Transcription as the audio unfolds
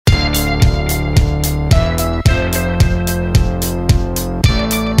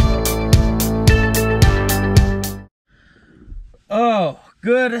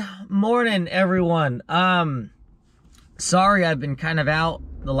Good morning, everyone. Sorry I've been kind of out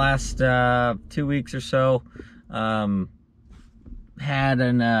the last 2 weeks or so. Had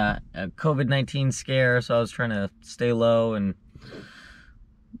a COVID-19 scare, so I was trying to stay low and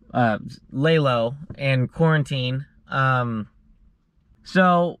lay low and quarantine.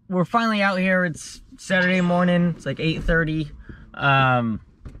 So we're finally out here. It's Saturday morning. It's like 8:30.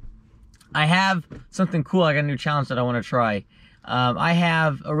 I have something cool. I got a new challenge that I want to try. I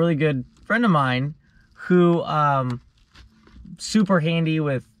have a really good friend of mine who super handy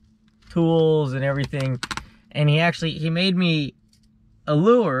with tools and everything, and he made me a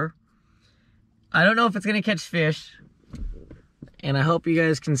lure. I don't know if it's gonna catch fish, and I hope you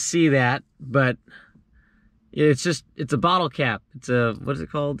guys can see that, but it's a bottle cap. It's a, what is it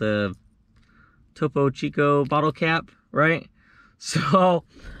called? The Topo Chico bottle cap, right? So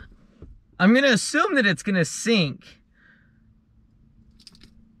I'm gonna assume that it's gonna sink.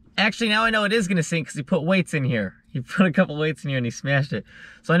 Actually, now I know it is gonna sink because he put weights in here. He put a couple weights in here and he smashed it.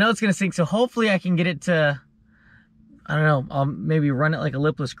 So I know it's gonna sink, so hopefully I can get it to, I don't know, I'll maybe run it like a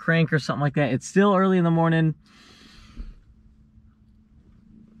lipless crank or something like that. It's still early in the morning,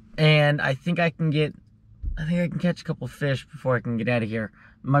 and I think I can catch a couple fish before I can get out of here.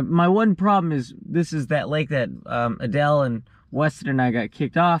 My one problem is, this is that lake that Adele and Weston and I got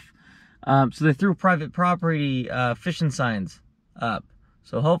kicked off. So they threw private property fishing signs up.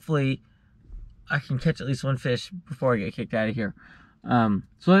 So hopefully I can catch at least one fish before I get kicked out of here. So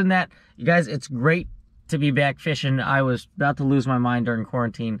other than that, you guys, it's great to be back fishing. I was about to lose my mind during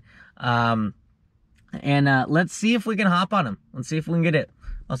quarantine. Let's see if we can hop on them. Let's see if we can get it.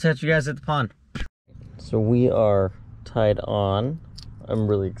 I'll catch you guys at the pond. So we are tied on. I'm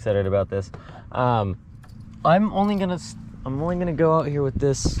really excited about this. I'm only gonna go out here with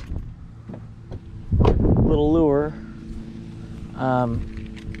this little lure.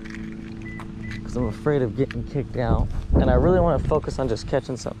 Because I'm afraid of getting kicked out, and I really want to focus on just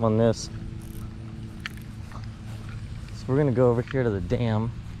catching something on this. So we're gonna go over here to the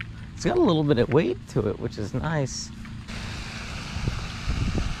dam. It's got a little bit of weight to it, which is nice.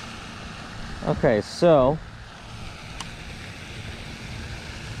 Okay, so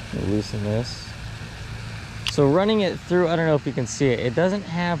loosen this. So running it through, I don't know if you can see it, it doesn't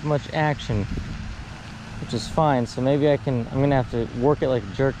have much action, which is fine. So maybe I'm gonna have to work it like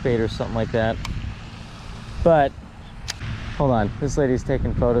a jerk bait or something like that. But hold on, this lady's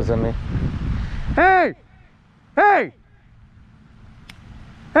taking photos of me. Hey, hey,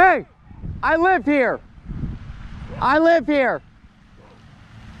 hey, I live here. I live here.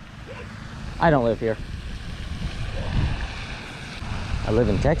 I don't live here. I live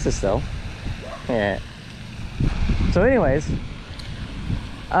in Texas though. Yeah. So anyways,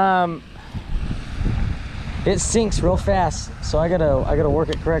 it sinks real fast, so I gotta work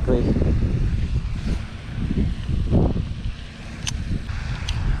it correctly.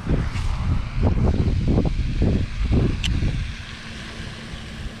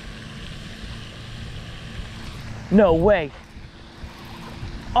 No way.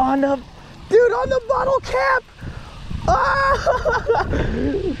 On the bottle cap. Ah!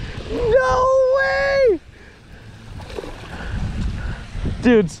 No way.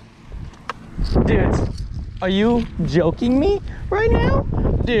 Dudes, are you joking me right now?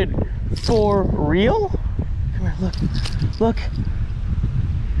 Dude, for real? Come here,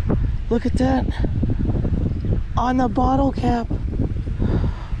 look at that. On the bottle cap.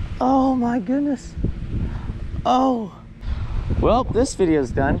 Oh my goodness. Oh, well, this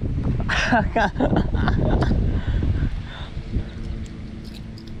video's done.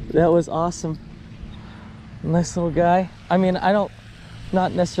 That was awesome. Nice little guy. I mean,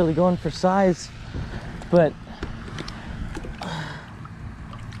 not necessarily going for size, but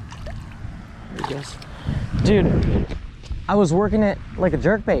there he goes. Dude, I was working it like a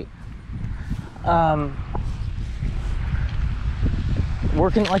jerkbait.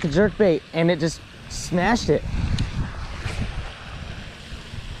 Working it like a jerkbait, and it just smashed it.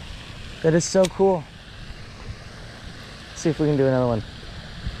 That is so cool. Let's see if we can do another one.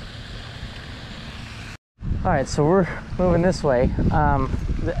 All right, so we're moving this way.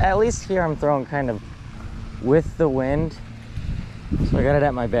 At least here I'm throwing kind of with the wind. So I got it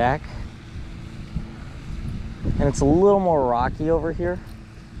at my back. And it's a little more rocky over here.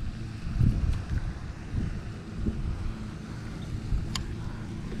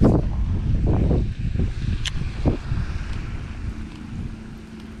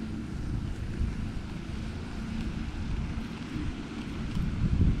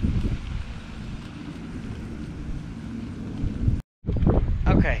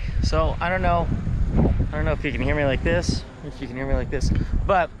 Okay, so I don't know if you can hear me like this or if you can hear me like this.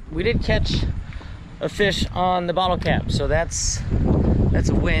 But we did catch a fish on the bottle cap, so that's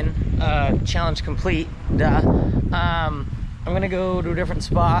a win. Challenge complete. Duh. I'm gonna go to a different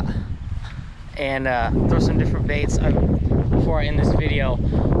spot and throw some different baits before I end this video.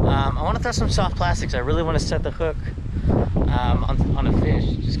 I want to throw some soft plastics. I really want to set the hook on a fish,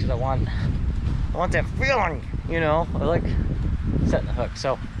 just because I want that feeling, you know. I like setting the hook.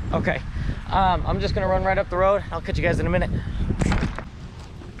 So okay, I'm just gonna run right up the road. I'll catch you guys in a minute.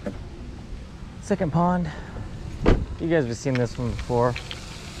 Second pond. You guys have seen this one before.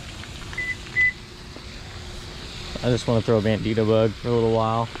 I just want to throw a bandito bug for a little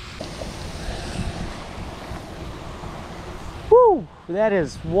while. Woo! That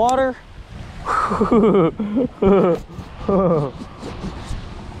is water.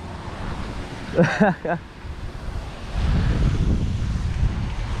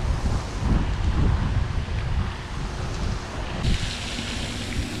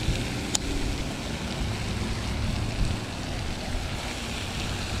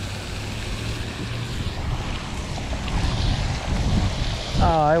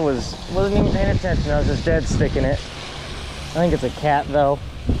 Oh, I wasn't even paying attention. I was just dead sticking it. I think it's a cat though.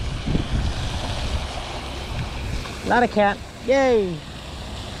 Not a cat. Yay!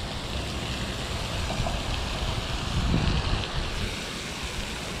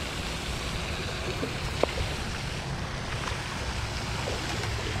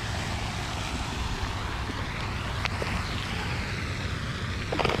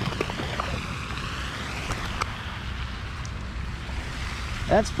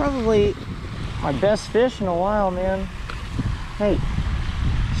 That's probably my best fish in a while, man. Hey,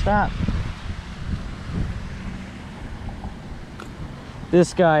 stop.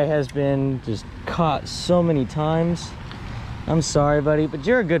 This guy has been just caught so many times. I'm sorry, buddy, but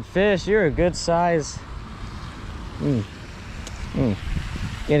you're a good fish. You're a good size.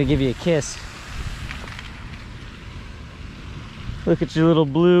 Gotta give you a kiss. Look at your little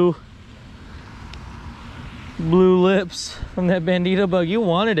blue lips from that bandito bug. You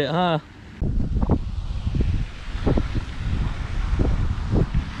wanted it, huh?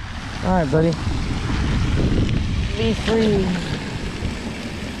 All right, buddy. Be free.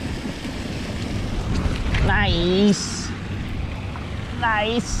 Nice.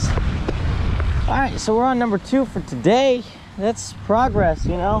 Nice. All right, so we're on number 2 for today. That's progress,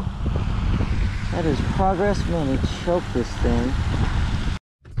 you know? That is progress. Man, we choked this thing.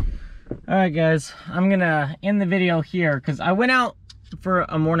 All right, guys, I'm gonna end the video here because I went out for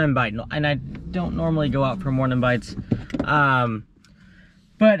a morning bite, and I don't normally go out for morning bites.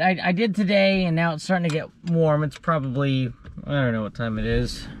 But I did today, and now it's starting to get warm. It's probably, I don't know what time it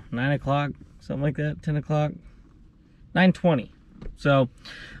is, 9 o'clock, something like that, 10 o'clock, 9:20. So,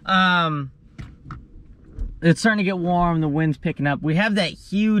 it's starting to get warm, the wind's picking up. We have that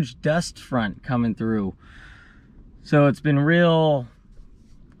huge dust front coming through. So it's been real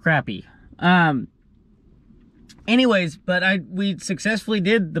crappy. Anyways, but we successfully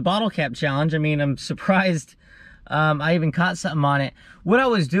did the bottle cap challenge. I mean, I'm surprised I even caught something on it. What I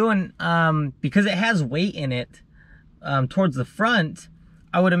was doing, because it has weight in it, towards the front,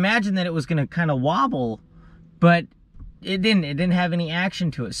 I would imagine that it was gonna kind of wobble, but it didn't have any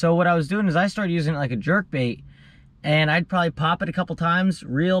action to it. So what I was doing is I started using it like a jerk bait, and I'd probably pop it a couple times,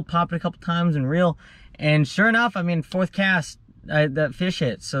 reel, pop it a couple times, and reel, and sure enough, I mean, 4th cast, that fish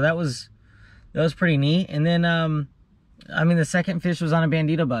hit. So that was pretty neat. And then I mean, the second fish was on a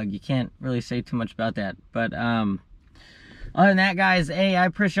bandito bug. You can't really say too much about that, but other than that, guys, hey, I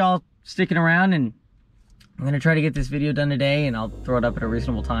appreciate y'all sticking around, and I'm gonna try to get this video done today, and I'll throw it up at a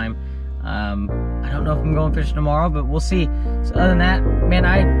reasonable time. I don't know if I'm going fishing tomorrow, but we'll see. So other than that, man,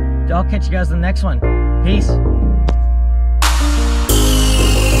 I'll catch you guys in the next one. Peace.